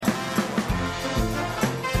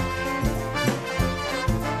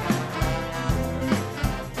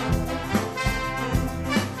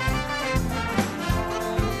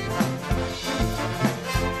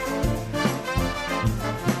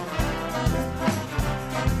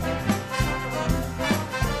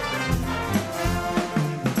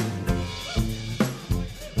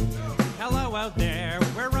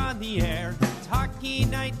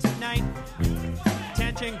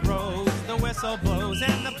whistle blows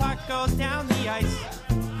and the puck goes down the ice.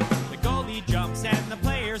 The goalie jumps and the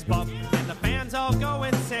players bump and the fans all go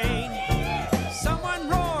insane. Someone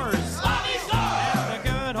roars, Bobby scores! And the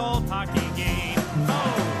good old hockey game.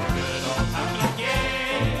 Oh, the good old hockey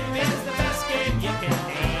game is the best game you can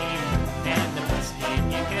name. And the best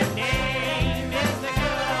game you can name is the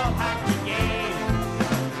good old hockey game.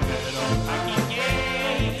 Good old hockey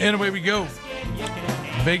game. And away we go.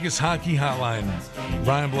 Vegas Hockey Hotline.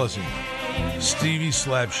 Brian Blessing. Stevie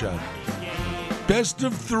Slapshot. Best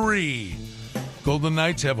of 3. Golden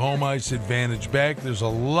Knights have home ice advantage back. There's a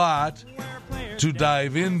lot to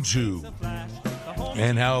dive into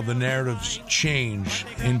and how the narratives change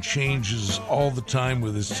and changes all the time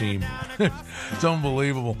with this team. It's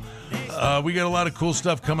unbelievable. We got a lot of cool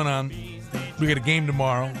stuff coming on. We got a game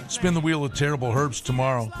tomorrow. Spin the Wheel of Terrible Herbs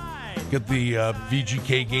tomorrow. Get the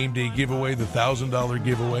VGK Game Day giveaway, the $1,000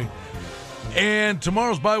 giveaway. And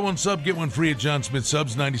tomorrow's buy one sub, get one free at John Smith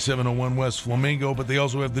Subs, 9701 West Flamingo. But they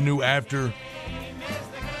also have the new after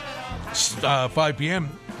 5 p.m.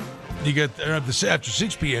 You get after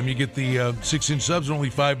 6 p.m. You get the 6-inch subs for only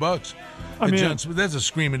 $5. John Smith, that's a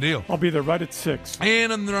screaming deal. I'll be there right at 6.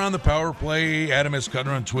 And they're on the Power Play. Adam S. Cutner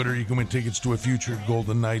on Twitter. You can win tickets to a future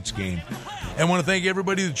Golden Knights game. And I want to thank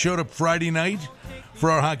everybody that showed up Friday night for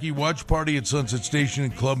our hockey watch party at Sunset Station in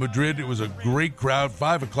Club Madrid. It was a great crowd,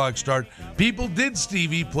 5 o'clock start. People did,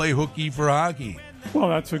 Stevie, play hooky for hockey.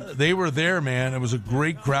 Well, they were there, man. It was a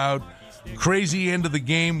great crowd. Crazy end of the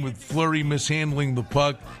game with Fleury mishandling the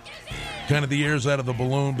puck. Kind of the airs out of the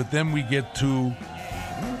balloon. But then we get to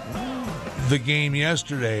the game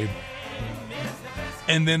yesterday.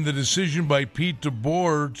 And then the decision by Pete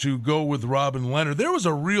DeBoer to go with Robin Leonard. There was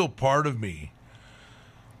a real part of me.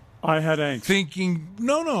 I had angst. Thinking,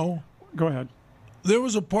 no. Go ahead. There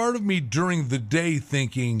was a part of me during the day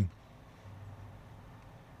thinking,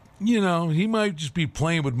 he might just be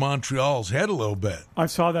playing with Montreal's head a little bit. I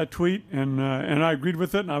saw that tweet, and I agreed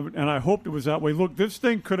with it, and I hoped it was that way. Look, this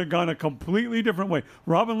thing could have gone a completely different way.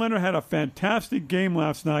 Robin Leonard had a fantastic game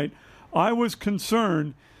last night. I was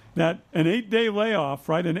concerned that an 8-day layoff,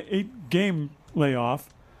 right, an 8-game layoff,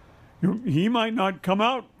 he might not come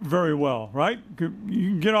out very well, right? You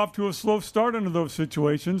can get off to a slow start under those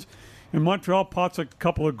situations. And Montreal pots a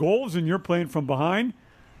couple of goals, and you're playing from behind.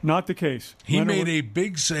 Not the case. He made a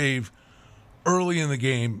big save early in the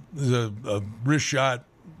game. A wrist shot,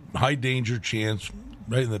 high danger chance,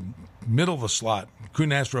 right in the middle of the slot.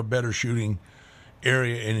 Couldn't ask for a better shooting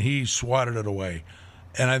area, and he swatted it away.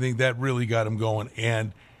 And I think that really got him going.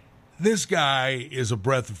 And this guy is a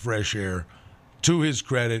breath of fresh air. To his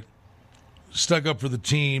credit, stuck up for the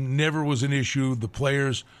team, never was an issue. The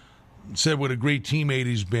players said what a great teammate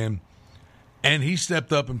he's been. And he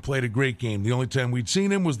stepped up and played a great game. The only time we'd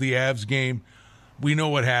seen him was the Avs game. We know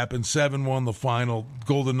what happened. 7-1 the final.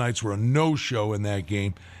 Golden Knights were a no-show in that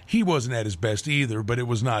game. He wasn't at his best either, but it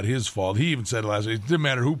was not his fault. He even said last night, it didn't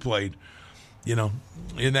matter who played.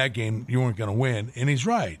 In that game, you weren't going to win. And he's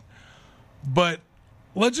right. But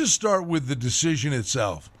let's just start with the decision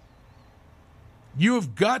itself. You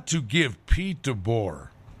have got to give Pete DeBoer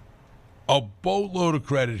a boatload of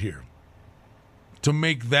credit here to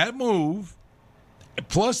make that move,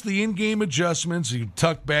 plus the in-game adjustments. You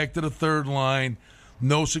tuck back to the third line,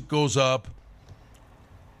 Nosek goes up.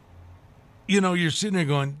 You're sitting there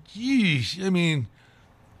going, geez,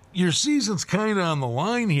 your season's kind of on the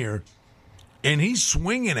line here, and he's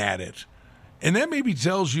swinging at it. And that maybe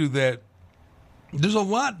tells you that there's a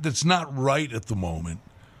lot that's not right at the moment.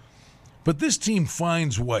 But this team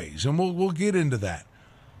finds ways, and we'll get into that.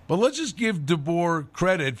 But let's just give DeBoer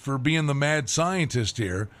credit for being the mad scientist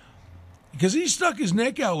here, because he stuck his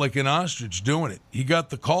neck out like an ostrich doing it. He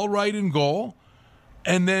got the call right in goal,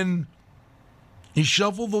 and then he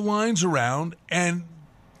shuffled the lines around, and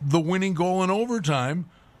the winning goal in overtime,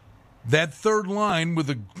 that third line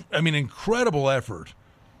with incredible effort.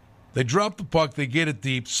 They drop the puck, they get it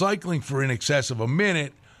deep, cycling for in excess of a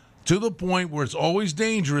minute, to the point where it's always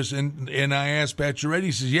dangerous. And I asked Pacioretty,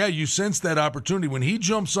 he says, yeah, you sense that opportunity. When he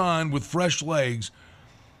jumps on with fresh legs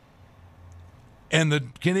and the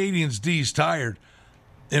Canadians' D's tired,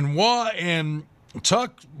 and Waugh and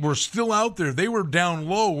Tuck were still out there. They were down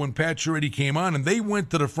low when Pacioretty came on, and they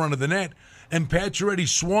went to the front of the net, and Pacioretty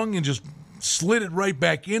swung and just slid it right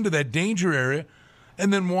back into that danger area.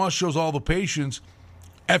 And then Waugh shows all the patience.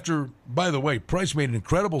 After, by the way, Price made an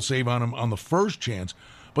incredible save on him on the first chance.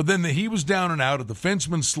 But then he was down and out. A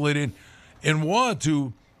defenseman slid in. And Waugh,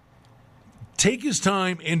 to take his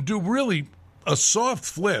time and do really a soft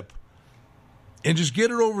flip and just get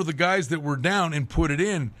it over the guys that were down and put it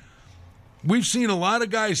in. We've seen a lot of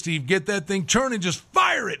guys, Steve, get that thing, turn and just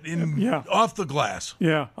fire it off the glass.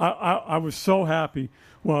 Yeah, I was so happy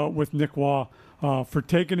with Nick Waugh for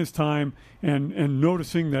taking his time and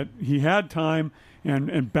noticing that he had time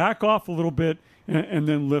and back off a little bit and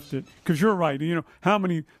then lift it. Because you're right. You know, how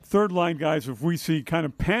many third-line guys, if we see kind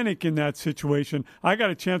of panic in that situation, I got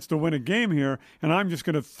a chance to win a game here, and I'm just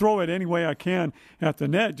going to throw it any way I can at the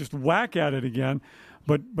net, just whack at it again.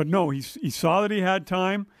 But no, he saw that he had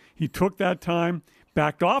time. He took that time,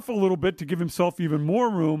 backed off a little bit to give himself even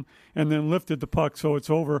more room, and then lifted the puck so it's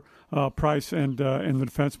over Price and the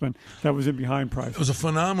defenseman that was in behind Price. It was a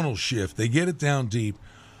phenomenal shift. They get it down deep.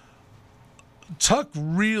 Tuck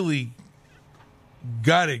really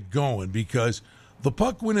got it going because the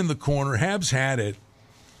puck went in the corner. Habs had it,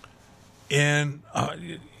 and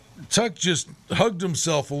Tuck just hugged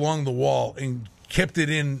himself along the wall and kept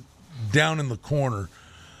it down in the corner.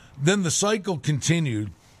 Then the cycle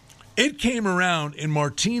continued. It came around, and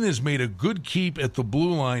Martinez made a good keep at the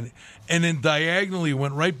blue line and then diagonally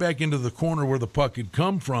went right back into the corner where the puck had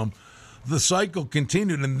come from. The cycle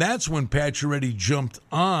continued, and that's when Pacioretty jumped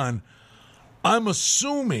on. I'm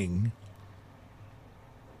assuming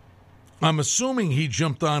he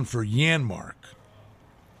jumped on for Janmark,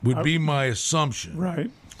 would be my assumption. Right.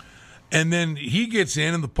 And then he gets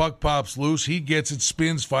in, and the puck pops loose. He gets it,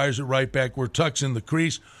 spins, fires it right back where Tuck's in the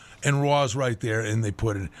crease, and Raw's right there, and they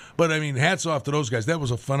put it in. But, I mean, hats off to those guys. That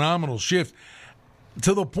was a phenomenal shift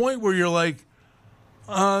to the point where you're like,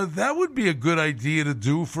 that would be a good idea to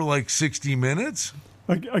do for like 60 minutes.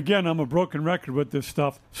 Again, I'm a broken record with this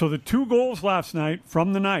stuff. So the 2 goals last night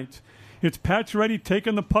from the Knights, it's Pacioretty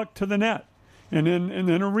taking the puck to the net, and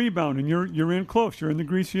then a rebound, and you're in close. You're in the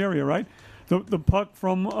greasy area, right? The puck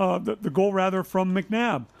from the goal rather from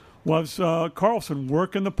McNabb was Carlson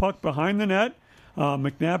working the puck behind the net.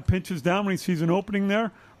 McNabb pinches down when he sees an opening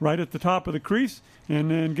there, right at the top of the crease,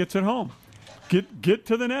 and then gets it home. Get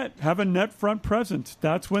to the net. Have a net front presence.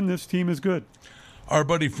 That's when this team is good. Our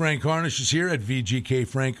buddy Frank Harnish is here at VGK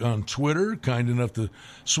Frank on Twitter, kind enough to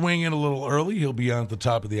swing in a little early. He'll be on at the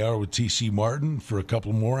top of the hour with T.C. Martin for a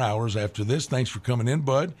couple more hours after this. Thanks for coming in,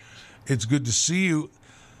 bud. It's good to see you.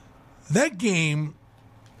 That game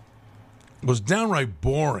was downright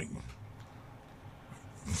boring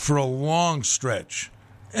for a long stretch.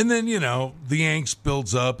 And then, the angst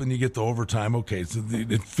builds up and you get to overtime. Okay, so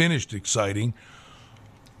it finished exciting.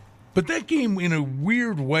 But that game, in a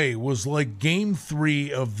weird way, was like Game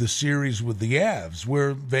 3 of the series with the Avs,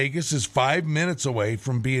 where Vegas is 5 minutes away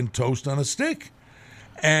from being toast on a stick.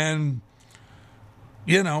 And,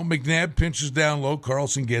 McNabb pinches down low,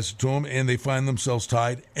 Carlson gets it to him, and they find themselves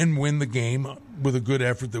tied and win the game with a good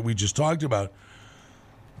effort that we just talked about.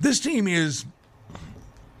 This team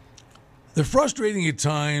they're frustrating at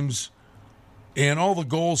times, and all the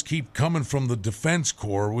goals keep coming from the defense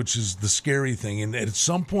core, which is the scary thing. And at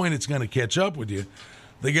some point, it's going to catch up with you.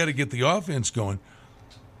 They got to get the offense going.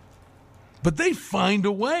 But they find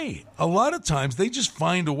a way. A lot of times, they just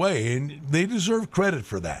find a way, and they deserve credit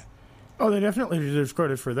for that. Oh, they definitely deserve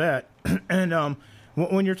credit for that. And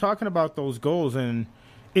when you're talking about those goals, and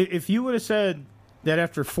if you would have said that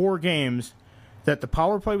after 4 games that the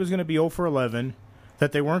power play was going to be 0 for 11,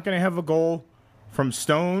 that they weren't going to have a goal from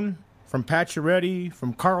Stone, from Pacioretty,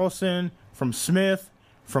 from Carlson, from Smith,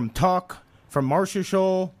 from Tuck, from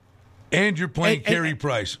Marchessault. And you're playing Carey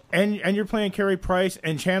Price. And you're playing Carey Price,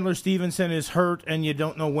 and Chandler Stevenson is hurt, and you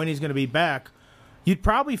don't know when he's going to be back. You'd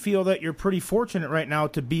probably feel that you're pretty fortunate right now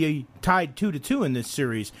to be tied 2-2 in this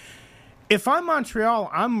series. If I'm Montreal,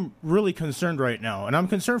 I'm really concerned right now, and I'm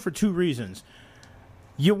concerned for 2 reasons.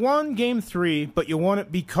 You won Game 3, but you won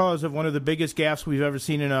it because of one of the biggest gaffes we've ever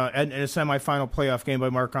seen in a semifinal playoff game by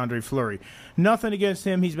Marc-Andre Fleury. Nothing against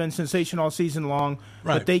him. He's been sensational all season long,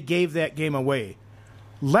 right. But they gave that game away.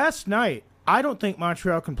 Last night, I don't think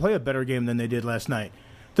Montreal can play a better game than they did last night.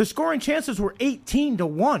 The scoring chances were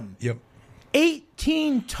 18-1. Yep.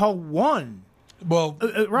 18-1. Well,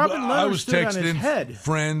 Robin Leonard I was stood on his texting head.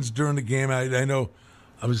 friends during the game. I know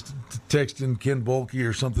I was texting Ken Bolke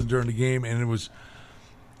or something during the game, and it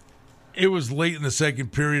was late in the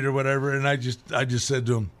second period or whatever, and I just said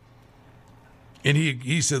to him, and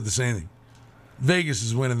he said the same thing. Vegas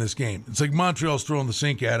is winning this game. It's like Montreal's throwing the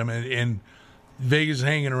sink at him, and Vegas is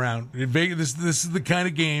hanging around. Vegas, this is the kind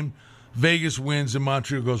of game Vegas wins, and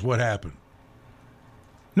Montreal goes, what happened?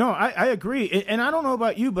 No, I agree. And I don't know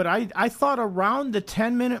about you, but I thought around the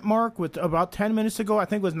 10-minute mark, with about 10 minutes ago, I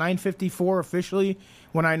think it was 9:54 officially,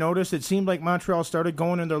 when I noticed it seemed like Montreal started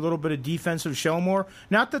going into a little bit of defensive shell more.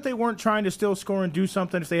 Not that they weren't trying to still score and do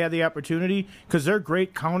something if they had the opportunity, because they're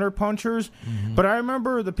great counter punchers. Mm-hmm. But I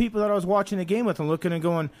remember the people that I was watching the game with and looking and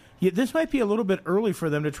going, yeah, this might be a little bit early for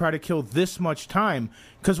them to try to kill this much time.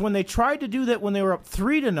 Because when they tried to do that when they were up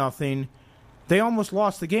 3-0, they almost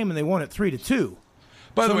lost the game and they won it 3-2.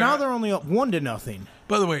 By the way, now they're only up 1-0.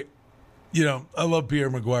 By the way, I love Pierre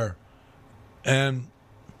Maguire,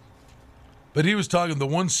 but he was talking the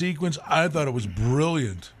one sequence. I thought it was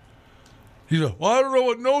brilliant. He's like, well, I don't know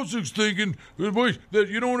what Nosic's thinking. Boy, that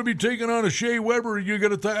you don't want to be taking on a Shea Weber. You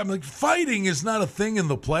got to. I'm like, fighting is not a thing in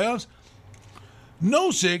the playoffs.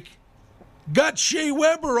 Nosic got Shea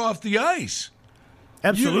Weber off the ice.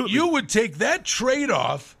 Absolutely, you would take that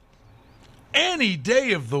trade-off any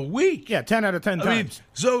day of the week. Yeah, 10 out of 10 times.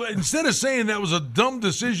 So instead of saying that was a dumb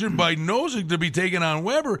decision by Nosek to be taking on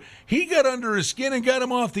Weber, he got under his skin and got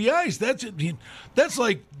him off the ice. That's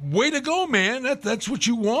like, way to go, man. That's what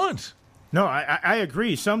you want. No, I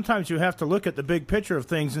agree. Sometimes you have to look at the big picture of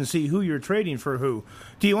things and see who you're trading for who.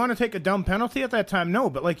 Do you want to take a dumb penalty at that time? No,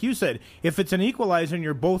 but like you said, if it's an equalizer and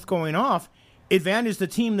you're both going off, advantage the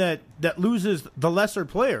team that loses the lesser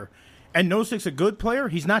player. And Nosek's a good player.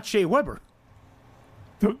 He's not Shea Weber.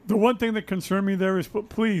 The one thing that concerned me there is,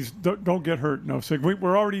 please don't get hurt, Nosek.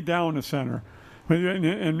 We're already down a center,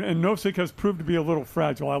 and Nosek has proved to be a little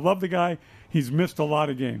fragile. I love the guy. He's missed a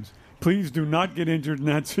lot of games. Please do not get injured in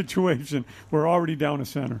that situation. We're already down a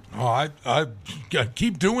center. Oh, I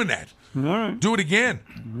keep doing that. All right, do it again.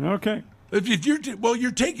 Okay. If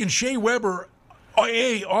you're taking Shea Weber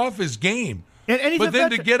off his game. But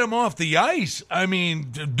then to get him off the ice, I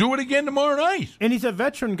mean, do it again tomorrow night. And he's a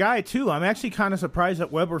veteran guy, too. I'm actually kind of surprised that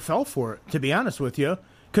Weber fell for it, to be honest with you.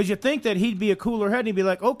 Because you think that he'd be a cooler head and he'd be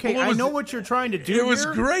like, okay, I know what you're trying to do here. It was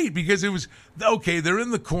great because it was, okay, they're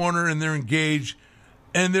in the corner and they're engaged.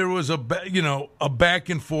 And there was a back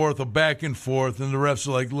and forth, and the refs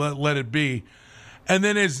are like, let it be. And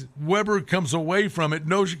then as Weber comes away from it,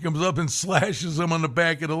 Nosek comes up and slashes him on the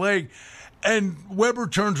back of the leg. And Weber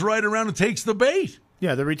turns right around and takes the bait.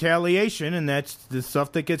 Yeah, the retaliation, and that's the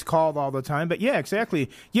stuff that gets called all the time. But, yeah, exactly.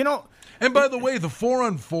 And by the way, the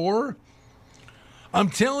 4-on-4, I'm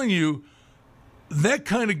telling you, that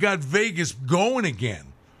kind of got Vegas going again.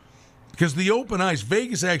 Because the open ice,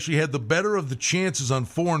 Vegas actually had the better of the chances on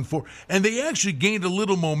 4-on-4. And they actually gained a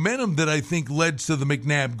little momentum that I think led to the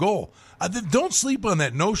McNabb goal. Don't sleep on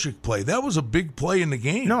that Nosek play. That was a big play in the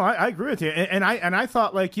game. No, I agree with you, and I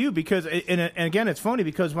thought like you because and again it's funny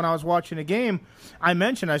because when I was watching the game,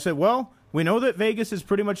 I said, well, we know that Vegas has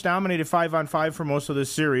pretty much dominated 5-on-5 for most of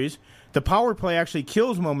this series. The power play actually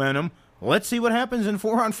kills momentum. Let's see what happens in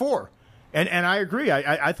 4-on-4. And I agree.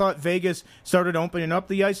 I thought Vegas started opening up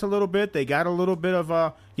the ice a little bit. They got a little bit of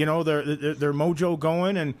their mojo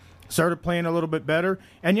going and started playing a little bit better.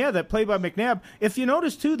 And, yeah, that play by McNabb. If you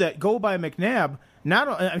notice, too, that goal by McNabb,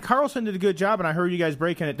 and Carlson did a good job, and I heard you guys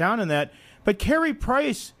breaking it down in that, but Carey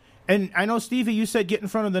Price, and I know, Stevie, you said get in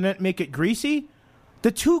front of the net and make it greasy.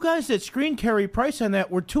 The two guys that screened Carey Price on that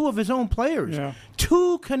were two of his own players. Yeah.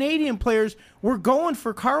 Two Canadian players were going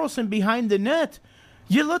for Carlson behind the net.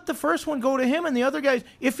 You let the first one go to him, and the other guys,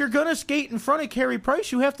 if you're going to skate in front of Carey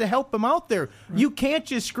Price, you have to help him out there. Right. You can't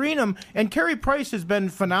just screen him. And Carey Price has been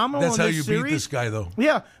phenomenal in this series. That's how you beat this guy, though.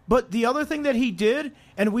 Yeah, but the other thing that he did,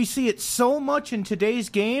 and we see it so much in today's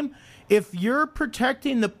game, if you're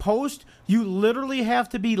protecting the post, you literally have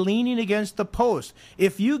to be leaning against the post.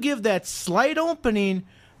 If you give that slight opening,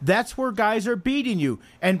 that's where guys are beating you.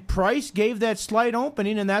 And Price gave that slight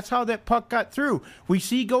opening, and that's how that puck got through. We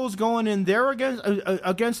see goals going in there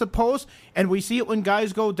against the post, and we see it when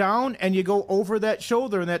guys go down and you go over that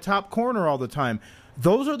shoulder in that top corner all the time.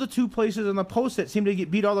 Those are the two places in the post that seem to get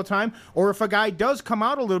beat all the time. Or if a guy does come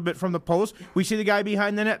out a little bit from the post, we see the guy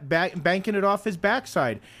behind the net banking it off his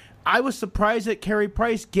backside. I was surprised that Carey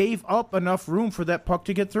Price gave up enough room for that puck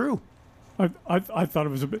to get through. I thought it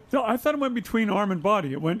was a bit. No, I thought it went between arm and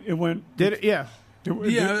body. It went. Did it? Yeah. It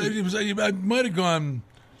was. I might have gone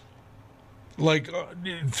like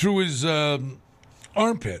through his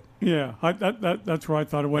armpit. Yeah, that's where I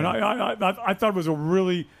thought it went. I thought it was a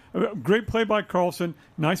really great play by Carlson.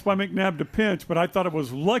 Nice by McNabb to pinch, but I thought it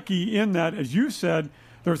was lucky in that, as you said,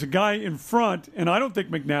 there's a guy in front, and I don't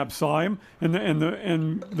think McNabb saw him, and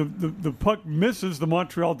the puck misses the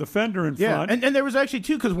Montreal defender in front. And there was actually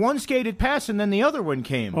two, because one skated past and then the other one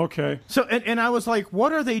came. Okay. So and I was like,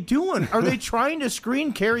 what are they doing? Are they trying to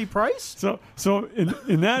screen Carey Price? So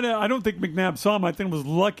in that, I don't think McNabb saw him. I think it was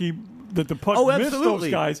lucky the puck Oh, missed absolutely.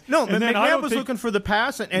 those guys. No, and then I McNabb don't was think- looking for the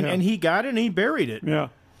pass, and he got it, and he buried it. Yeah,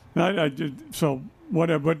 I did. So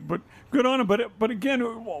whatever, but good on him. But again,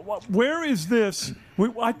 where is this?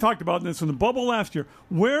 I talked about this in the bubble last year.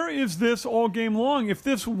 Where is this all game long? If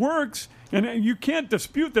this works, and you can't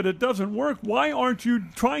dispute that it doesn't work, why aren't you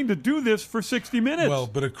trying to do this for 60 minutes? Well,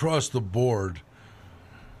 but across the board,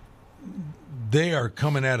 they are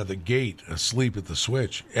coming out of the gate asleep at the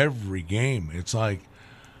switch every game. It's like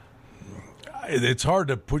it's hard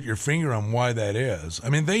to put your finger on why that is. I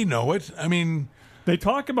mean, they know it. I mean, they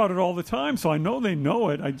talk about it all the time, so I know they know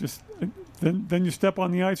it. I just then you step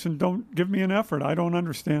on the ice and don't give me an effort. I don't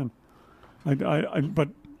understand. But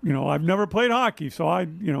I've never played hockey, so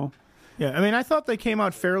Yeah, I mean, I thought they came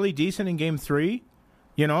out fairly decent in Game 3.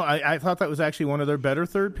 I thought that was actually one of their better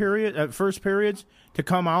first periods to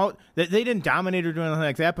come out. They didn't dominate or do anything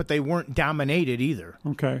like that, but they weren't dominated either.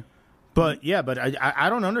 Okay. But I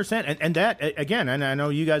don't understand. And that, again, and I know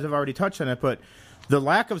you guys have already touched on it, but the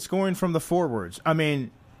lack of scoring from the forwards. I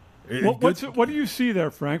mean, what do you see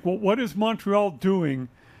there, Frank? What is Montreal doing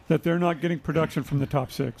that they're not getting production from the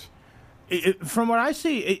top six? From what I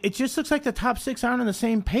see, it just looks like the top six aren't on the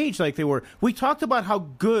same page like they were. We talked about how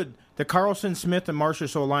good the Carlson, Smith, and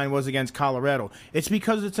Marchessault line was against Colorado. It's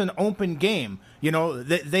because it's an open game.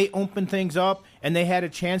 They opened things up, and they had a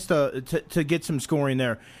chance to get some scoring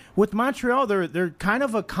there. With Montreal, they're kind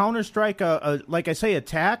of a counter-strike, like I say,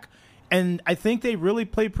 attack. And I think they really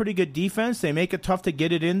play pretty good defense. They make it tough to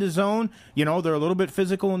get it in the zone. They're a little bit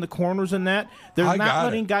physical in the corners and that. They're not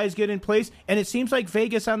letting guys get in place. And it seems like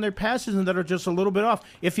Vegas on their passes and that are just a little bit off.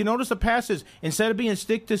 If you notice the passes, instead of being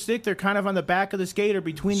stick to stick, they're kind of on the back of the skate or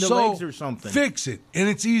between the legs or something. Fix it, and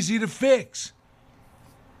it's easy to fix.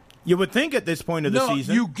 You would think at this point of the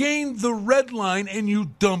season. You gain the red line and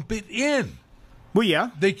you dump it in. Well, yeah.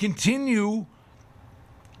 They continue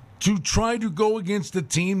to try to go against a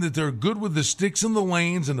team that they're good with the sticks in the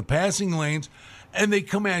lanes and the passing lanes, and they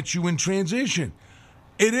come at you in transition.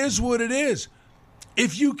 It is what it is.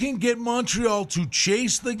 If you can get Montreal to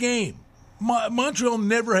chase the game, Montreal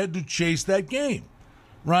never had to chase that game,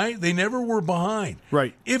 right? They never were behind.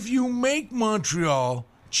 Right. If you make Montreal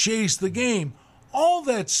chase the game, all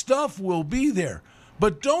that stuff will be there.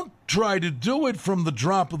 But don't try to do it from the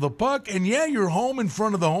drop of the puck. And yeah, you're home in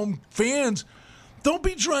front of the home fans. Don't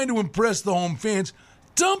be trying to impress the home fans.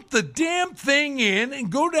 Dump the damn thing in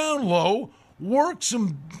and go down low. Work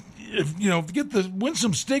some, win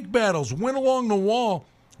some stick battles. Win along the wall.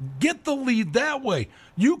 Get the lead that way.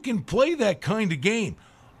 You can play that kind of game.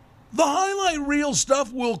 The highlight reel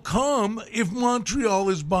stuff will come if Montreal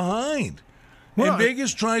is behind. And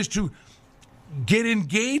Vegas tries to get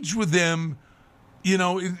engaged with them,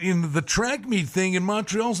 in the track meet thing, and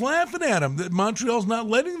Montreal's laughing at them. That Montreal's not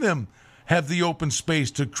letting them have the open space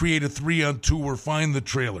to create a 3-on-2 or find the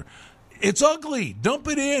trailer. It's ugly. Dump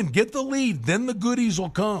it in. Get the lead. Then the goodies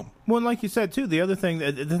will come. Well, and like you said, too, the other thing,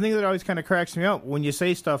 the thing that always kind of cracks me up when you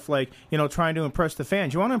say stuff like, trying to impress the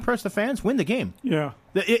fans. You want to impress the fans? Win the game. Yeah.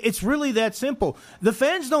 It's really that simple. The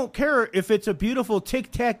fans don't care if it's a beautiful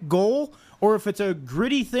tic-tac goal or if it's a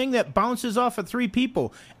gritty thing that bounces off of three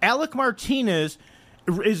people. Alec Martinez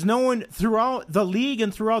is known throughout the league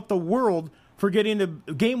and throughout the world for getting the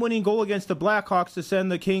game-winning goal against the Blackhawks to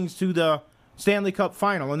send the Kings to the Stanley Cup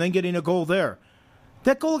final and then getting a goal there.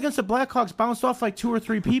 That goal against the Blackhawks bounced off like 2 or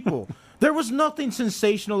 3 people. There was nothing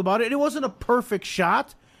sensational about it. It wasn't a perfect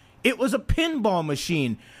shot. It was a pinball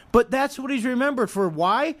machine. But that's what he's remembered for.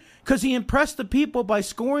 Why? Because he impressed the people by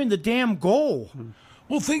scoring the damn goal.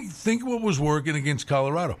 Well, think what was working against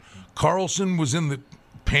Colorado. Carlson was in the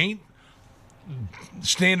paint,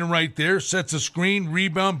 standing right there, sets a screen,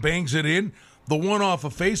 rebound, bangs it in. The one off a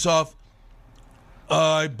face-off,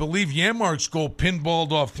 I believe Janmark's goal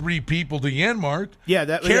pinballed off 3 people to Janmark. Yeah,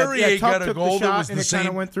 Carrier Tuck got a took goal the shot that was and the it kind same.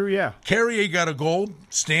 of went through. Yeah, Carrier got a goal,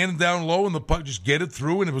 standing down low, and the puck just get it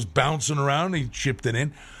through, and it was bouncing around. And he chipped it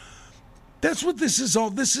in. That's what this is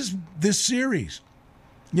all. This is this series.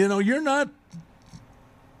 You're not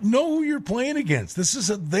know who you're playing against.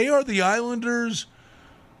 They are the Islanders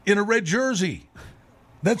in a red jersey.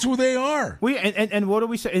 That's who they are. And what do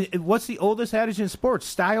we say? What's the oldest adage in sports?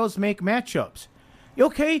 Styles make matchups.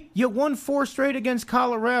 Okay, you won 4 straight against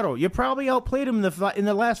Colorado. You probably outplayed them in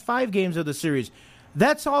the last 5 games of the series.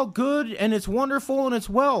 That's all good, and it's wonderful, and it's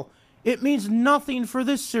well. It means nothing for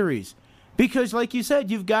this series. Because, like you said,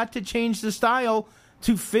 you've got to change the style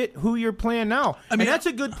to fit who you're playing now. And that's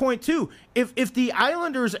a good point, too. If the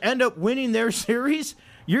Islanders end up winning their series,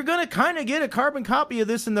 you're going to kind of get a carbon copy of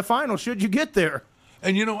this in the final, should you get there.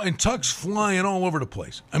 And, and Tuck's flying all over the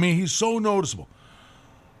place. I mean, he's so noticeable.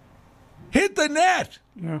 Hit the net.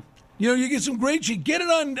 Yeah. You know, you get some great shit. Get it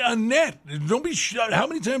on net. Don't be shot. How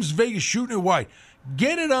many times is Vegas shooting it wide?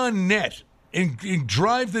 Get it on net and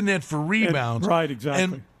drive the net for rebounds. Right, exactly.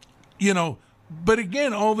 And, you know, but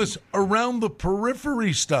again, all this around the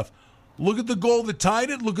periphery stuff. Look at the goal that tied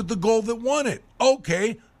it. Look at the goal that won it.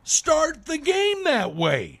 Okay, start the game that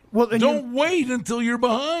way. Well, don't wait until you're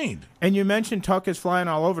behind. And you mentioned Tuck is flying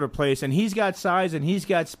all over the place, and he's got size, and he's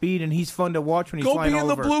got speed, and he's fun to watch when he's flying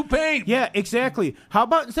all over. Go be in the blue paint. Yeah, exactly. How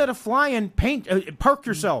about instead of flying, park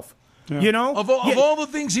yourself? Yeah. You know? Of all the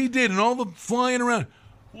things he did and all the flying around,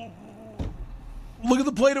 look at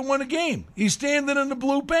the play that won the game. He's standing in the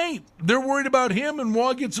blue paint. They're worried about him, and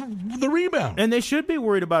Waugh gets the rebound. And they should be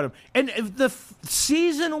worried about him. And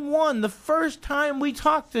season 1, the first time we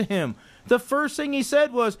talked to him, the first thing he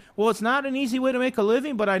said was, well, it's not an easy way to make a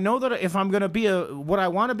living, but I know that if I'm going to be what I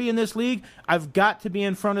want to be in this league, I've got to be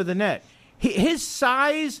in front of the net. His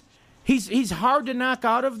size, he's hard to knock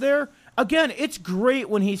out of there. Again, it's great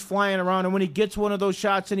when he's flying around and when he gets one of those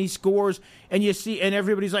shots and he scores and you see, and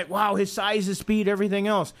everybody's like, wow, his size, his speed, everything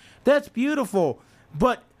else. That's beautiful.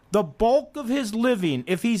 But the bulk of his living,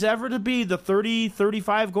 if he's ever to be the 30,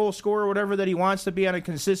 35 goal scorer, whatever that he wants to be on a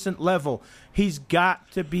consistent level, he's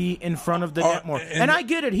got to be in front of the net more. And I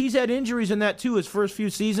get it. He's had injuries in that too his first few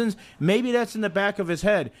seasons. Maybe that's in the back of his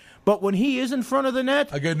head. But when he is in front of the net,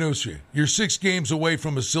 I got news for you. You're 6 games away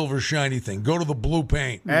from a silver shiny thing. Go to the blue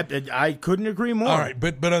paint. I couldn't agree more. All right,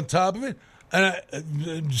 but on top of it, and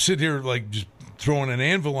I sit here like just throwing an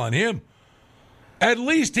anvil on him. At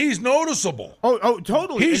least he's noticeable. Oh,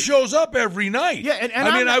 totally. He shows up every night. Yeah, and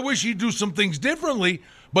I mean, I wish he'd do some things differently,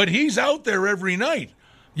 but he's out there every night.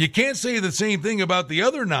 You can't say the same thing about the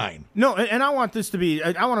other 9. No, and I want this to be,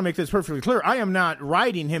 I want to make this perfectly clear. I am not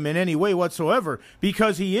riding him in any way whatsoever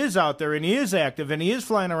because he is out there and he is active and he is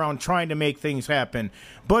flying around trying to make things happen.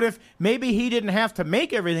 But if maybe he didn't have to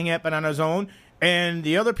make everything happen on his own and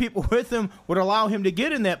the other people with him would allow him to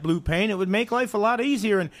get in that blue paint, it would make life a lot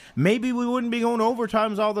easier. And maybe we wouldn't be going to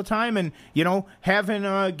overtimes all the time and,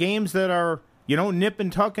 having games that are, nip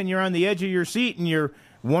and tuck and you're on the edge of your seat and you're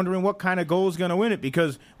wondering what kind of goal is going to win it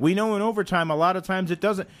because we know in overtime a lot of times it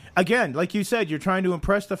doesn't. Again, like you said, you're trying to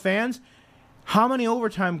impress the fans. How many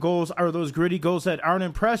overtime goals are those gritty goals that aren't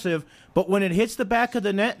impressive, but when it hits the back of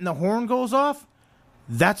the net and the horn goes off,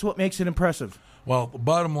 that's what makes it impressive. Well, the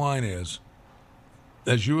bottom line is,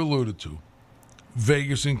 as you alluded to,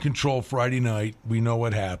 Vegas in control Friday night. We know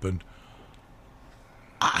what happened.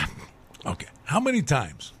 Okay. How many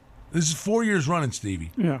times? This is 4 years running,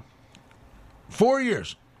 Stevie. Yeah. 4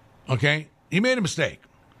 years. Okay? He made a mistake.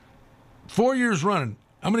 4 years running.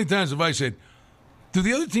 How many times have I said, do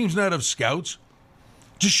the other teams not have scouts?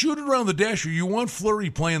 Just shoot it around the dasher. You want Fleury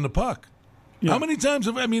playing the puck. Yeah. How many times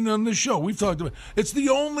on this show, we've talked about it's the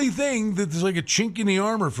only thing that's like a chink in the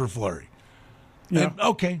armor for Fleury. Yeah. And,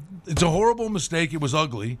 okay, it's a horrible mistake. It was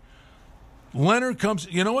ugly. Leonard comes,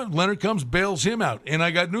 you know what? Leonard comes, bails him out. And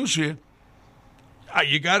I got news for you.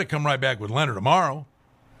 You got to come right back with Leonard tomorrow.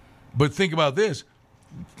 But think about this.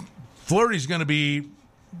 Fleury's going to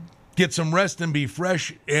get some rest and be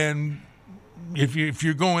fresh. And if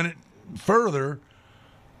you're going further,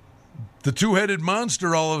 the two-headed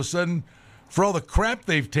monster all of a sudden, for all the crap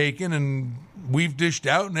they've taken and we've dished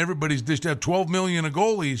out and everybody's dished out $12 million of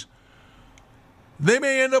goalies, they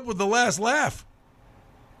may end up with the last laugh.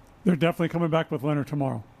 They're definitely coming back with Leonard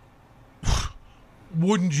tomorrow.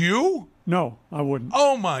 Wouldn't you? No, I wouldn't.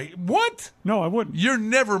 Oh, my. What? No, I wouldn't. You're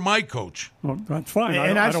never my coach. Well, that's fine.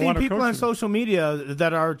 And I've seen people on you. social media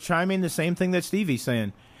that are chiming the same thing that Stevie's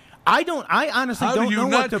saying. I honestly don't know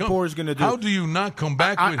what DeBoer is going to do. How do you not come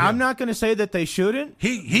back with him? I'm not going to say that they shouldn't.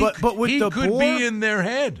 But with he could be in their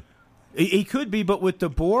head. He could be, but with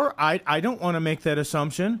DeBoer, I don't want to make that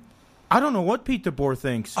assumption. I don't know what Pete DeBoer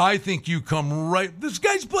thinks. I think you come right. This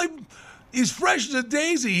guy's played. He's fresh as a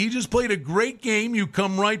daisy. He just played a great game. You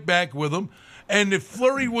come right back with him. And if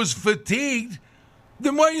Fleury was fatigued,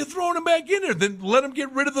 then why are you throwing him back in there? Then let him get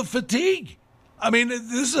rid of the fatigue. I mean,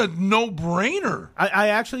 this is a no-brainer. I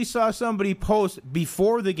actually saw somebody post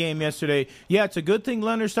before the game yesterday, yeah, it's a good thing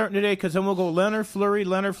Leonard's starting today because then we'll go Leonard,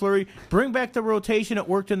 Fleury. Bring back the rotation. It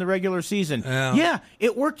worked in the regular season. Yeah,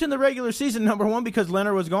 it worked in the regular season, number one, because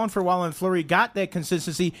Leonard was gone for a while and Fleury got that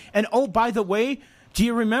consistency. And, oh, by the way, do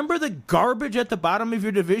you remember the garbage at the bottom of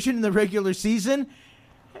your division in the regular season?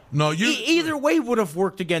 No, either way would have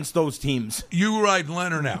worked against those teams. You ride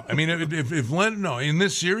Leonard now. I mean, if Leonard, in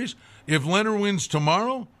this series, if Leonard wins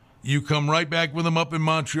tomorrow, you come right back with him up in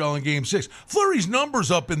Montreal in Game 6. Fleury's numbers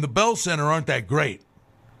up in the Bell Center aren't that great.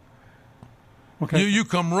 Okay. You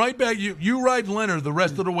come right back. You ride Leonard the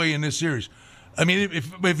rest of the way in this series. I mean,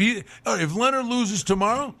 if Leonard loses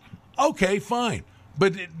tomorrow, Okay, fine.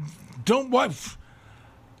 But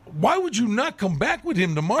why would you not come back with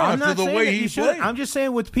him tomorrow after the way he played? I'm just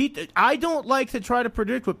saying with Pete, I don't like to try to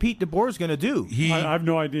predict what Pete DeBoer is going to do. I have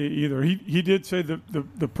no idea either. He did say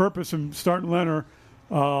the purpose in starting Leonard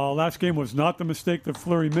last game was not the mistake that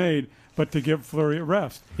Fleury made, but to give Fleury a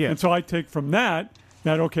rest. Yeah. And so I take from that,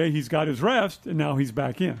 okay, he's got his rest, and now he's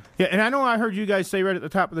back in. Yeah, and I know I heard you guys say right at the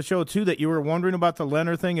top of the show, too, that you were wondering about the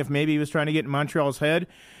Leonard thing, if maybe he was trying to get in Montreal's head.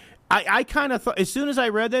 I kind of thought, as soon as I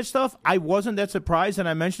read that stuff, I wasn't that surprised, and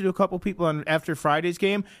I mentioned to a couple people after Friday's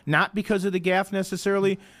game, not because of the gaffe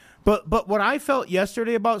necessarily, but what I felt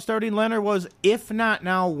yesterday about starting Leonard was, if not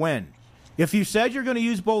now, when? If you said you're going to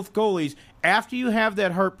use both goalies, after you have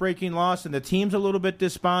that heartbreaking loss and the team's a little bit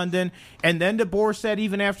despondent, and then DeBoer said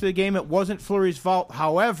even after the game it wasn't Fleury's fault.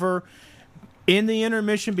 However, in the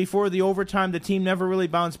intermission before the overtime, the team never really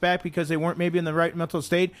bounced back because they weren't maybe in the right mental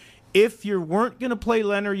state. If you weren't going to play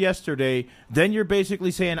Leonard yesterday, then you're basically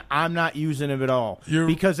saying, I'm not using him at all.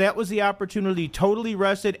 Because that was the opportunity, totally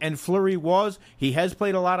rested, and Fleury was. He has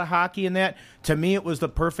played a lot of hockey in that. To me, it was the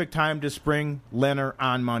perfect time to spring Leonard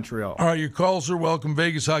on Montreal. All right, your calls are welcome.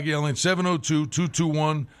 Vegas Hockey Line,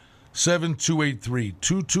 702-221-7283.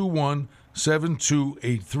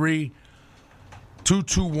 221-7283.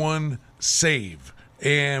 221-SAVE.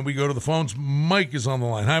 And we go to the phones. Mike is on the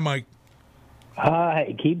line. Hi, Mike.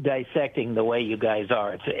 Hi, keep dissecting the way you guys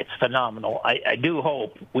are. It's phenomenal. I do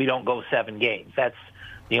hope we don't go 7 games. That's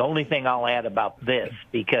the only thing I'll add about this,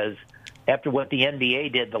 because after what the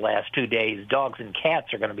NBA did the last 2 days, dogs and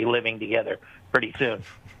cats are going to be living together pretty soon.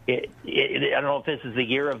 I don't know if this is the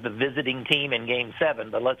year of the visiting team in Game 7,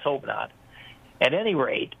 but let's hope not. At any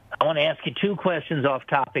rate, I want to ask you 2 questions off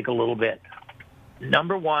topic a little bit.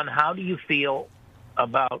 Number one, how do you feel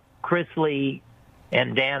about Chris Lee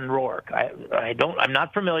and Dan Rourke? I'm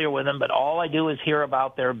not familiar with them, but all I do is hear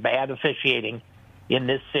about their bad officiating in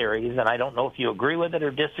this series, and I don't know if you agree with it or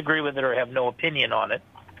disagree with it or have no opinion on it.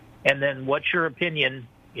 And then what's your opinion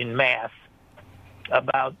in mass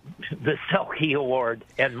about the Selke Award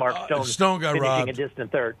and Mark Stone got finishing robbed. a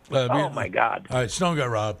distant third? My God. All right, Stone got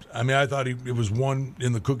robbed. I mean, I thought it was won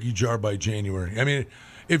in the cookie jar by January. I mean,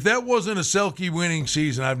 if that wasn't a Selke winning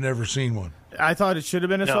season, I've never seen one. I thought it should have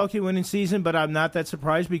been a Selke winning season, but I'm not that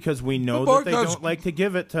surprised because we know that they don't like to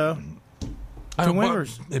give it to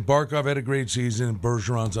winners. Barkov had a great season, and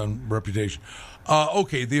Bergeron's on reputation.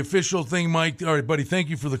 Okay, the official thing, Mike. All right, buddy, thank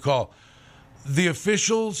you for the call. The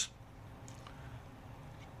officials,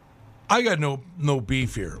 I got no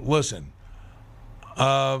beef here. Listen,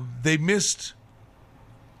 they missed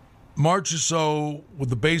Marchessault with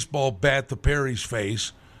the baseball bat to Perry's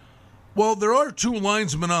face. Well, there are 2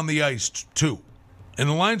 linesmen on the ice, too. And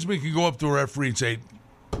the linesman can go up to a referee and say,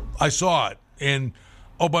 I saw it. And,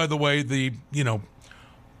 oh, by the way, the,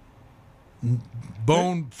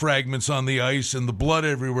 bone fragments on the ice and the blood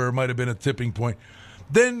everywhere might have been a tipping point.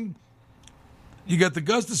 Then you got the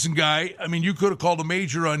Gustafson guy. I mean, you could have called a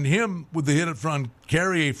major on him with the hit on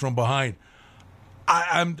Carrier from behind.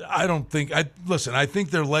 I don't think. Listen, I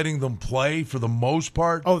think they're letting them play for the most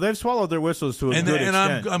part. Oh, they've swallowed their whistles to a good extent.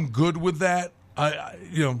 And I'm good with that. I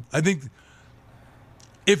think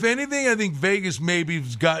if anything, I think Vegas maybe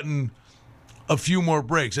has gotten a few more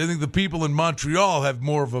breaks. I think the people in Montreal have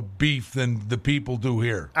more of a beef than the people do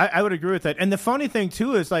here. I would agree with that. And the funny thing,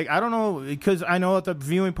 too, is, I don't know, because I know at the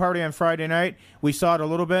viewing party on Friday night, we saw it a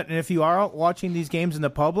little bit. And if you are out watching these games in the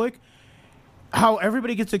public, how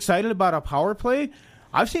everybody gets excited about a power play,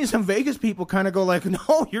 I've seen some Vegas people kind of go like,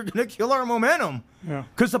 no, you're going to kill our momentum.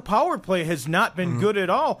 Because the power play has not been good at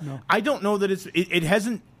all. No. I don't know that it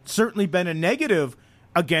hasn't certainly been a negative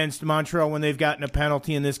against Montreal when they've gotten a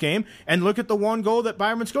penalty in this game. And look at the 1 goal that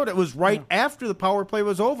Byron scored. It was right after the power play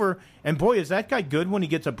was over. And, boy, is that guy good when he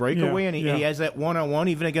gets a breakaway and he has that one-on-one,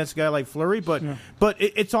 even against a guy like Fleury. But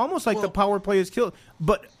it's almost like the power play is killed.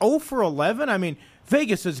 But 0 for 11, I mean,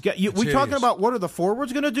 Vegas has got – we're talking about what are the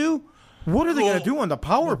forwards going to do? What are they going to do on the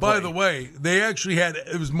power play? By the way, they actually had –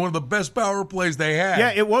 it was one of the best power plays they had.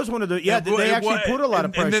 Yeah, it was one of the – they actually put a lot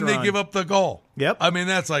of pressure on. And then they give up the goal. Yep. I mean,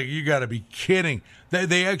 that's like – you got to be kidding.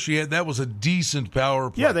 They actually had – that was a decent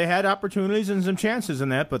power play. Yeah, they had opportunities and some chances in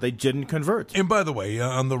that, but they didn't convert. And by the way,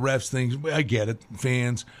 on the refs things, I get it,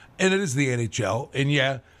 fans. And it is the NHL. And,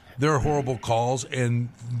 yeah, there are horrible calls, and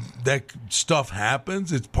that stuff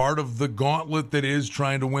happens. It's part of the gauntlet that is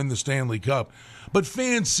trying to win the Stanley Cup. But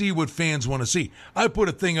fans see what fans want to see. I put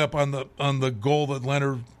a thing up on the goal that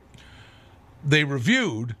Leonard they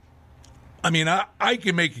reviewed. I mean, I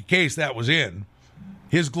can make a case that was in.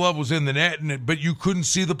 his glove was in the net, but you couldn't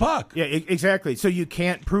see the puck. Yeah, exactly. So you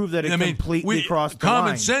can't prove that it completely crossed the line.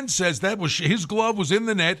 Common sense says that was his glove was in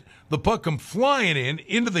the net, the puck come flying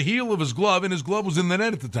into the heel of his glove, and his glove was in the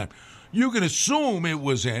net at the time. You can assume it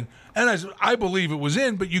was in, and I believe it was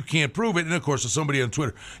in, but you can't prove it. And, of course, there's somebody on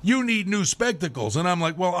Twitter, you need new spectacles. And I'm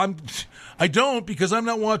like, well, I don't, because I'm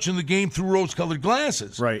not watching the game through rose-colored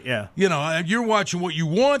glasses. Right, yeah. You know, you're watching what you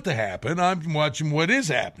want to happen. I'm watching what is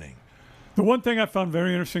happening. The one thing I found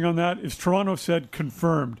very interesting on that is Toronto said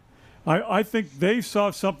confirmed. I think they saw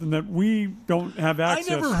something that we don't have access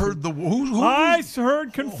to. I never heard the who I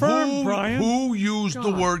heard confirmed, Brian. Who used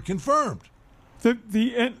the word confirmed?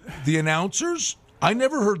 The announcers? I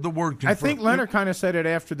never heard the word confirmed. I think Leonard kind of said it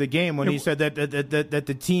after the game when he said that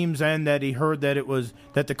the teams and that he heard that it was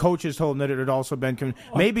that the coaches told him that it had also been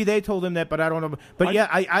maybe they told him that, but I don't know. But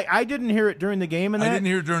I didn't hear it during the game. And I didn't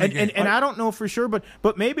hear it during the game. And I don't know for sure, but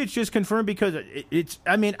maybe it's just confirmed because it's.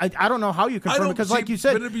 I mean, I don't know how you confirm it because, like you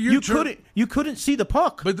said, you couldn't see the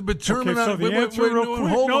puck. But so the answer, real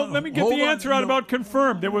quick. Let me get the answer out about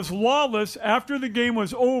confirmed. It was Lawless after the game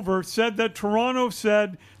was over said that Toronto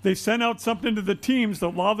said. They sent out something to the teams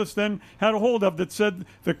that Lawless then had a hold of that said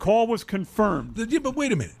the call was confirmed. Yeah, but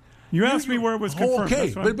wait a minute. You asked me where it was confirmed.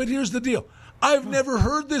 Okay, but here's the deal. I've never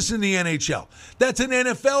heard this in the NHL. That's an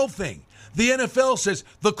NFL thing. The NFL says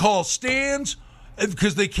the call stands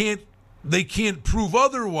because they can't prove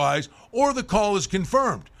otherwise, or the call is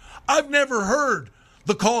confirmed. I've never heard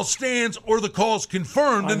the call stands or the call's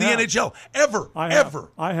confirmed in the NHL ever. I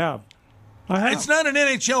have. It's not an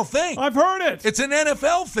NHL thing. I've heard it. It's an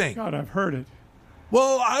NFL thing. God, I've heard it.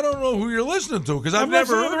 Well, I don't know who you're listening to because I've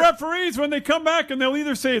never heard the referees when they come back and they'll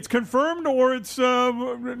either say it's confirmed or it's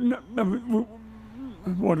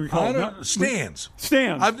what do we call it? Stands.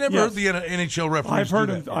 Stands. I've never heard the NHL referees.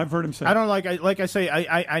 I've heard him say. I don't like I say.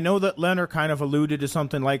 I know that Leonard kind of alluded to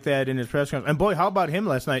something like that in his press conference. And boy, how about him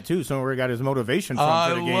last night too? Somewhere he got his motivation from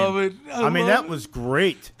for the game. I love it. I mean, that was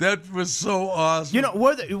great. That was so awesome. You know,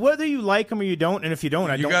 whether you like him or you don't, and if you don't,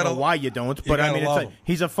 I don't know why you don't. But I mean,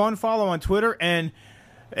 he's a fun follow on Twitter, and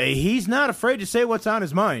he's not afraid to say what's on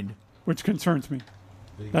his mind, which concerns me.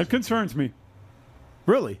 That concerns me.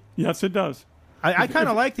 Really? Yes, it does. I kind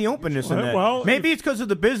of like the openness in that. Well, maybe it's because of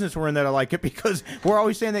the business we're in that I like it, because we're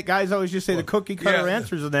always saying that guys always just say the cookie cutter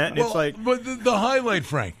answers in that, and it's like. But the highlight,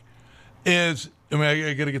 Frank, is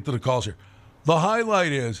I got to get to the calls here. The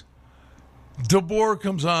highlight is DeBoer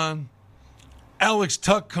comes on, Alex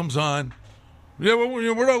Tuck comes on. Yeah, well,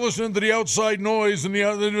 we're not listening to the outside noise and we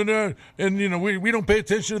don't pay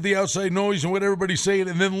attention to the outside noise and what everybody's saying.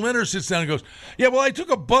 And then Leonard sits down and goes, "Yeah, well, I took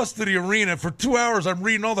a bus to the arena for 2 hours. I'm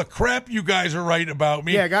reading all the crap you guys are writing about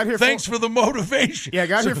me. Yeah, I got here. Thanks for the motivation. Yeah, I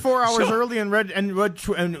got here 4 hours early and read and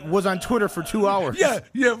was on Twitter for 2 hours. Yeah,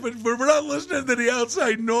 but we're not listening to the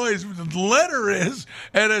outside noise. Leonard is,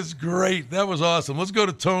 and it's great. That was awesome. Let's go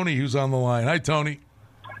to Tony, who's on the line. Hi, Tony.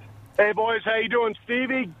 Hey, boys. How you doing,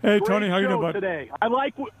 Stevie? Hey, Great Tony. How you doing, bud? Today.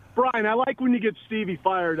 Brian, I like when you get Stevie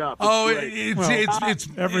fired up. It's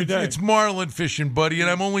every day. It's marlin fishing, buddy, and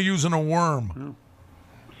I'm only using a worm.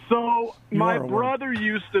 So my brother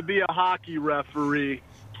used to be a hockey referee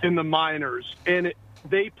in the minors, and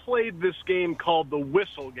they played this game called the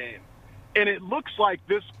whistle game. And it looks like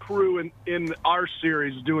this crew in our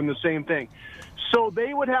series is doing the same thing. So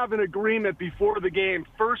they would have an agreement before the game.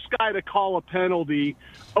 First guy to call a penalty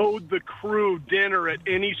owed the crew dinner at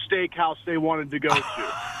any steakhouse they wanted to go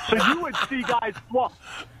to. So you would see guys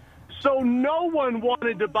so no one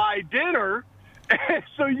wanted to buy dinner.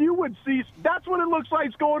 So you would see that's what it looks like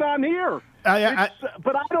is going on here.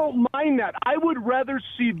 But I don't mind that. I would rather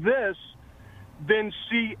see this than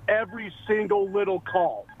see every single little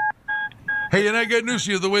call. Hey, and I got news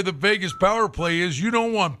to you. The way the Vegas power play is, you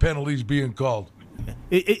don't want penalties being called.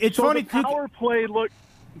 It's funny. The power play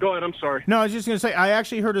Go ahead. I'm sorry. No, I was just going to say, I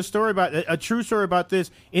actually heard a true story about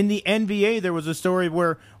this. In the NBA, there was a story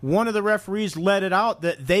where one of the referees let it out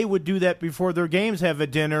that they would do that before their games have a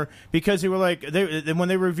dinner, because they were like, when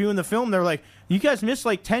they were reviewing the film, they're like, you guys missed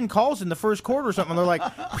like 10 calls in the first quarter or something. And they're like,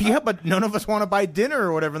 yeah, but none of us want to buy dinner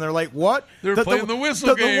or whatever. And they're like, what? They're playing the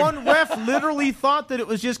whistle game. The one ref literally thought that it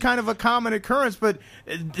was just kind of a common occurrence, but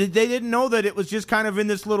they didn't know that it was just kind of in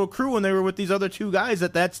this little crew when they were with these other two guys,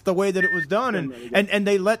 that's the way that it was done. And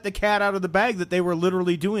they let the cat out of the bag that they were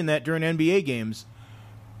literally doing that during NBA games.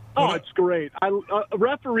 Oh, it's great.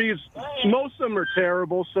 Referees, most of them are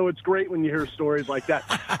terrible, so it's great when you hear stories like that.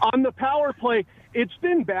 On the power play, it's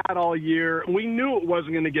been bad all year. We knew it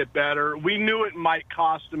wasn't going to get better. We knew it might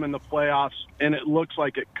cost them in the playoffs, and it looks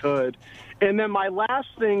like it could. And then my last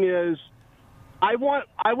thing is, I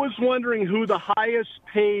was wondering who the highest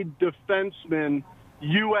paid defenseman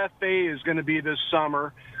UFA is going to be this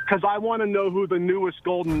summer because I want to know who the newest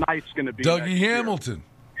Golden Knight's going to be. Dougie Hamilton.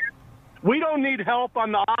 We don't need help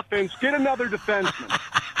on the offense. Get another defenseman.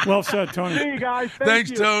 Well said, Tony. See you guys.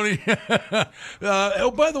 Thanks, you. Tony.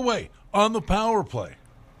 By the way, on the power play,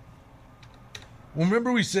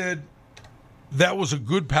 remember we said that was a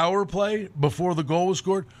good power play before the goal was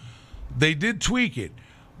scored? They did tweak it.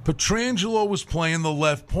 Pietrangelo was playing the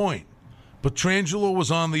left point. Pietrangelo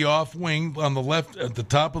was on the off wing on the left at the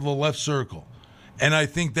top of the left circle. And I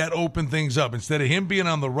think that opened things up. Instead of him being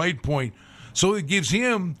on the right point, so it gives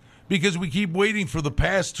him, because we keep waiting for the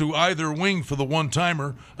pass to either wing for the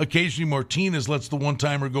one-timer. Occasionally Martinez lets the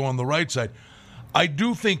one-timer go on the right side. I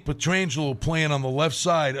do think Pietrangelo playing on the left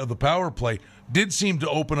side of the power play did seem to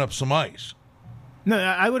open up some ice. No,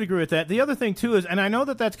 I would agree with that. The other thing, too, is, and I know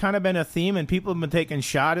that that's kind of been a theme, and people have been taking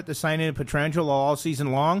shot at the signing of Pietrangelo all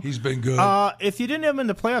season long. He's been good. If you didn't have him in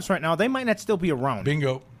the playoffs right now, they might not still be around.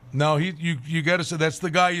 Bingo. No, you got to say that's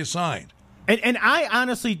the guy you signed. And I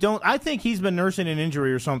honestly don't. I think he's been nursing an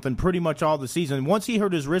injury or something pretty much all the season. Once he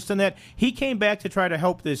hurt his wrist in that, he came back to try to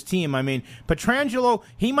help this team. I mean, Pietrangelo,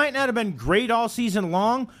 he might not have been great all season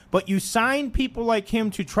long, but you sign people like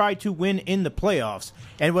him to try to win in the playoffs.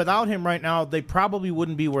 And without him right now, they probably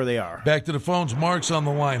wouldn't be where they are. Back to the phones. Mark's on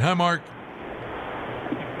the line. Hi, Mark.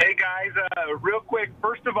 Hey, guys. Real quick,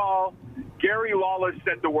 first of all, Gary Lawless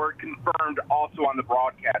said the word confirmed also on the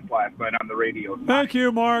broadcast last night on the radio. Thank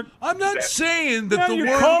you, Mark. I'm not saying that the you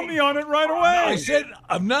word. called me on it right away. I said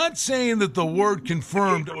I'm not saying that the word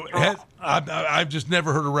confirmed. I've just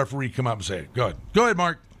never heard a referee come out and say it. Go ahead,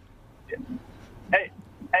 Mark. Hey,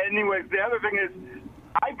 anyways, the other thing is,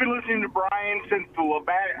 I've been listening to Brian since the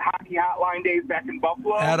Labatt Hockey Hotline days back in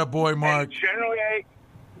Buffalo. Attaboy, Mark. And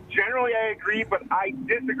generally, I agree, but I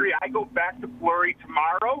disagree. I go back to Fleury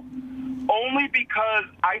tomorrow only because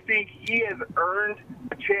I think he has earned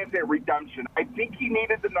a chance at redemption. I think he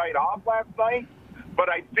needed the night off last night, but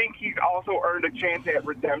I think he's also earned a chance at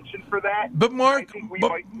redemption for that. But Mark,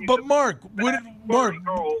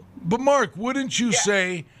 wouldn't you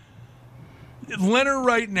say Leonard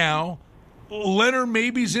right now? Leonard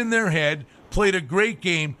maybe's in their head, played a great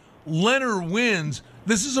game. Leonard wins.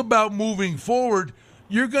 This is about moving forward.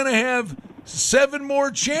 You're going to have 7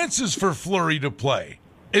 more chances for Fleury to play.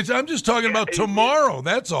 I'm just talking about tomorrow.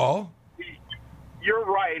 That's all. You're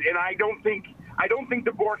right, and I don't think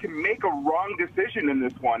DeBoer can make a wrong decision in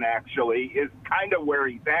this one. Actually, is kind of where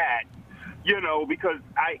he's at. Because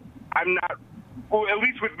I'm not. Well, at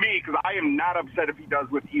least with me, because I am not upset if he does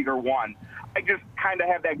with either one. I just kind of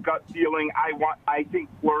have that gut feeling. I think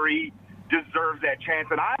Fleury deserves that chance,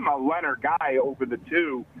 and I'm a Leonard guy over the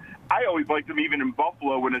two. I always liked him even in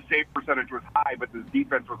Buffalo when his save percentage was high, but his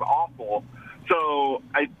defense was awful. So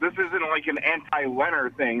this isn't like an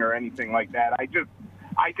anti-Leonard thing or anything like that.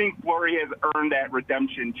 I think Fleury has earned that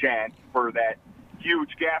redemption chance for that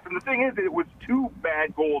huge gap. And the thing is, it was 2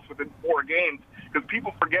 bad goals within 4 games because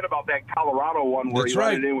people forget about that Colorado one where he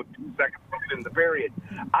ran it in with 2 seconds in the period.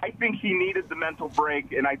 I think he needed the mental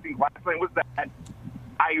break, and I think last night was that.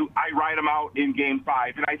 I ride him out in Game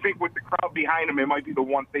 5, and I think with the crowd behind him, it might be the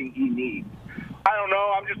one thing he needs. I don't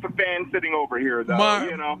know. I'm just a fan sitting over here,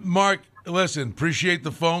 though. Mark, listen, appreciate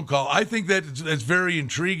the phone call. I think that's very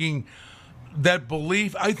intriguing, that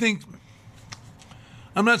belief.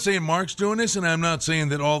 I'm not saying Mark's doing this, and I'm not saying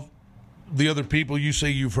that all the other people you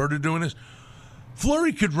say you've heard are doing this.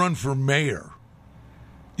 Fleury could run for mayor.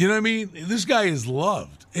 You know what I mean? This guy is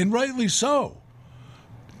loved, and rightly so.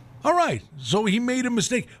 All right, so he made a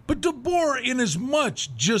mistake. But DeBoer, in as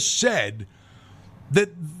much, just said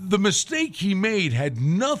that the mistake he made had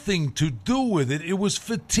nothing to do with it. It was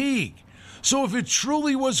fatigue. So if it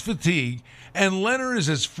truly was fatigue, and Leonard is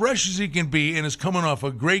as fresh as he can be and is coming off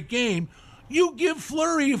a great game, you give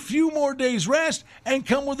Fleury a few more days rest and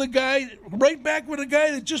come with a guy, right back with a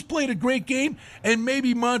guy that just played a great game, and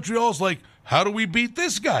maybe Montreal's like, how do we beat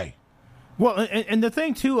this guy? Well, and the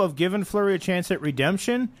thing, too, of giving Fleury a chance at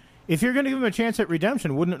redemption, if you're going to give him a chance at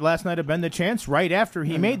redemption, wouldn't it last night have been the chance right after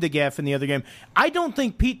he made the gaffe in the other game? I don't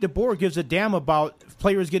think Pete DeBoer gives a damn about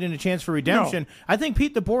players getting a chance for redemption. No. I think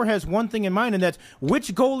Pete DeBoer has one thing in mind, and that's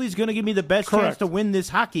which goalie's going to give me the best chance to win this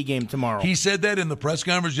hockey game tomorrow. He said that in the press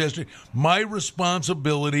conference yesterday. My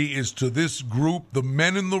responsibility is to this group, the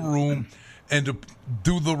men in the room, and to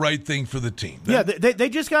do the right thing for the team. They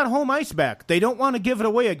just got home ice back. They don't want to give it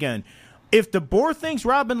away again. If DeBoer thinks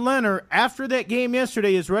Robin Leonard, after that game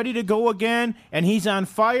yesterday, is ready to go again, and he's on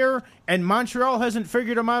fire, and Montreal hasn't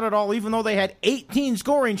figured him out at all, even though they had 18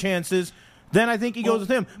 scoring chances, then I think he goes with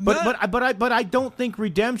him. But I don't think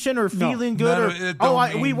redemption or feeling good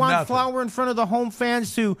we want nothing. Flower in front of the home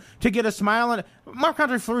fans to get a smile on it.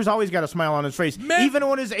 Marc-Andre Fleur's always got a smile on his face, even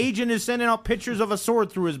when his agent is sending out pictures of a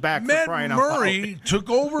sword through his back. Matt for crying out Murray loud. took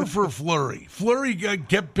over for Fleury. Fleury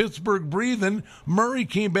kept Pittsburgh breathing. Murray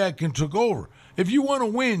came back and took over. If you want to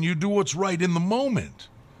win, you do what's right in the moment.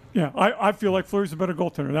 Yeah, I feel like Fleury's the better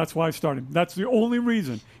goaltender. That's why I started him. That's the only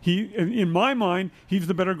reason. In my mind, he's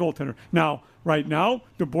the better goaltender. Now, right now,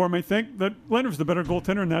 DeBoer may think that Leonard's the better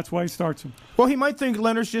goaltender, and that's why he starts him. Well, he might think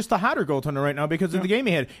Leonard's just the hotter goaltender right now because of the game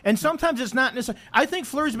he had. And sometimes it's not necessarily. I think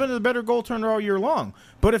Fleury's been the better goaltender all year long.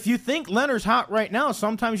 But if you think Leonard's hot right now,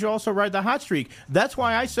 sometimes you also ride the hot streak. That's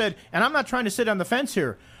why I said, and I'm not trying to sit on the fence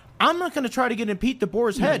here, I'm not going to try to get in Pete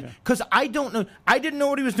DeBoer's head because I don't know. I didn't know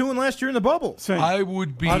what he was doing last year in the bubble. Same. I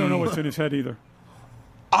don't know what's in his head either.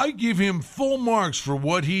 I give him full marks for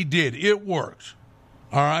what he did. It worked.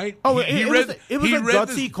 All right? Oh, it was a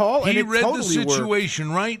gutsy call, and it totally worked. He read the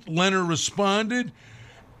situation right. Leonard responded.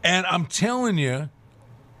 And I'm telling you,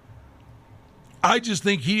 I just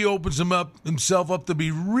think he opens himself up to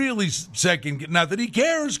be really second. Not that he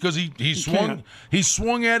cares because he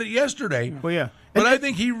swung at it yesterday. Well, yeah. But I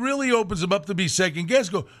think he really opens him up to be second guess.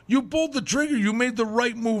 Go, you pulled the trigger. You made the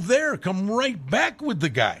right move there. Come right back with the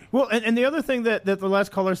guy. Well, and the other thing that the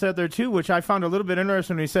last caller said there, too, which I found a little bit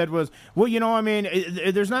interesting, he said was, well,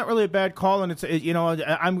 there's not really a bad call, and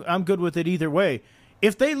I'm good with it either way.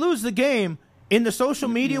 If they lose the game, in the social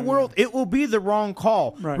media world, it will be the wrong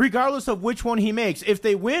call, regardless of which one he makes. If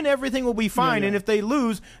they win, everything will be fine, and if they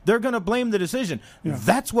lose, they're going to blame the decision. Yeah.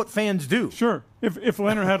 That's what fans do. Sure. If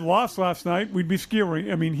Leonard had lost last night, we'd be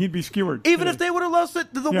skewering. I mean, he'd be skewered. Even if they would have lost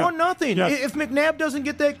it, the 1-0. Yes. If McNabb doesn't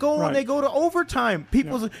get that goal and they go to overtime,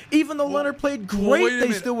 even though Leonard played great,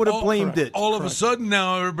 they still would have blamed it. All of a sudden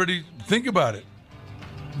now, everybody, think about it.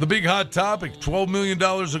 The big hot topic, $12 million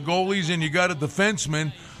of goalies, and you got a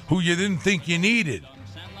defenseman who you didn't think you needed.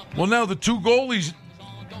 Well, now the two goalies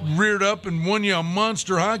reared up and won you a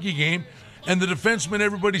monster hockey game, and the defenseman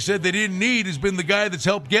everybody said they didn't need has been the guy that's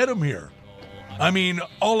helped get them here. I mean,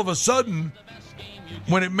 all of a sudden,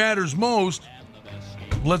 when it matters most,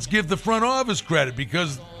 let's give the front office credit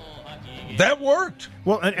because that worked.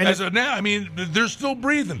 Well, and as of now, I mean, they're still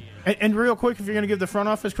breathing. And real quick, if you're going to give the front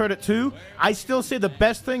office credit too, I still say the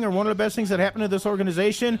best thing, or one of the best things that happened to this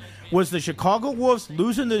organization, was the Chicago Wolves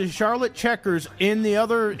losing to the Charlotte Checkers in the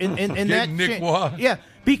other in that Nick Waugh. Yeah,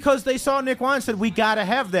 because they saw Nick Waugh and said, we got to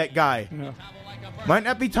have that guy. Yeah. Might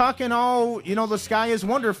not be talking, the sky is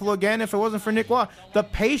wonderful again if it wasn't for Nick Waugh. The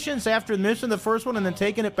patience after missing the first one and then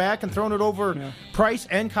taking it back and throwing it over Price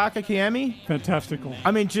and Kakakiyami. Fantastical.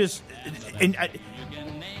 I mean, just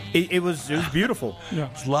it was beautiful. Yeah.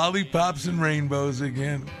 It's lollipops and rainbows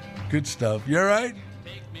again. Good stuff. You all right?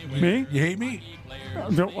 Me? You hate me?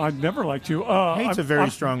 No, I never liked you. Hate's a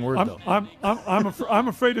very strong word, though. I'm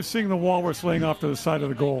afraid of seeing the Walrus laying off to the side of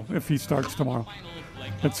the goal if he starts tomorrow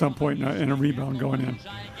at some point in a rebound going in.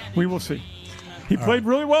 We will see. He played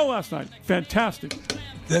really well last night. Fantastic.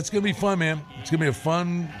 That's going to be fun, man. It's going to be a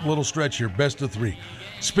fun little stretch here. Best of 3.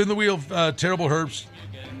 Spin the wheel, Terrible Herbst.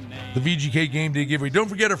 The VGK Game Day giveaway. Don't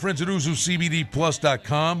forget our friends at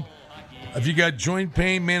UzuCBDPlus.com. If you got joint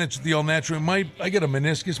pain, man, it's the all natural. I got a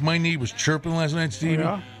meniscus. My knee was chirping last night, Stevie.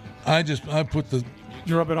 Oh, yeah? I put the... Did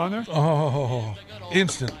you rub it on there? Oh,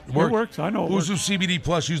 instant. It works. I know it works. CBD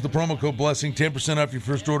Plus. Use the promo code BLESSING. 10% off your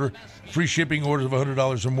first order. Free shipping orders of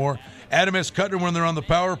 $100 or more. Adam S. Cutner when they're on the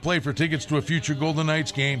power play for tickets to a future Golden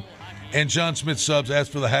Knights game. And John Smith subs.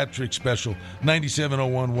 Ask for the hat trick special.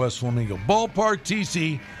 9701 West Flamingo. Ballpark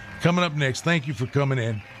TC coming up next. Thank you for coming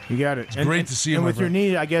in. You got it. It's great to see you. And with your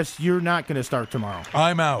knee, I guess you're not going to start tomorrow.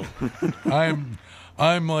 I'm out.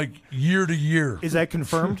 I'm like year to year. Is that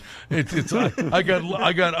confirmed? I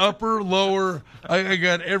got upper, lower. I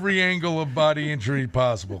got every angle of body injury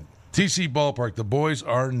possible. TC Ballpark. The boys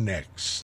are next.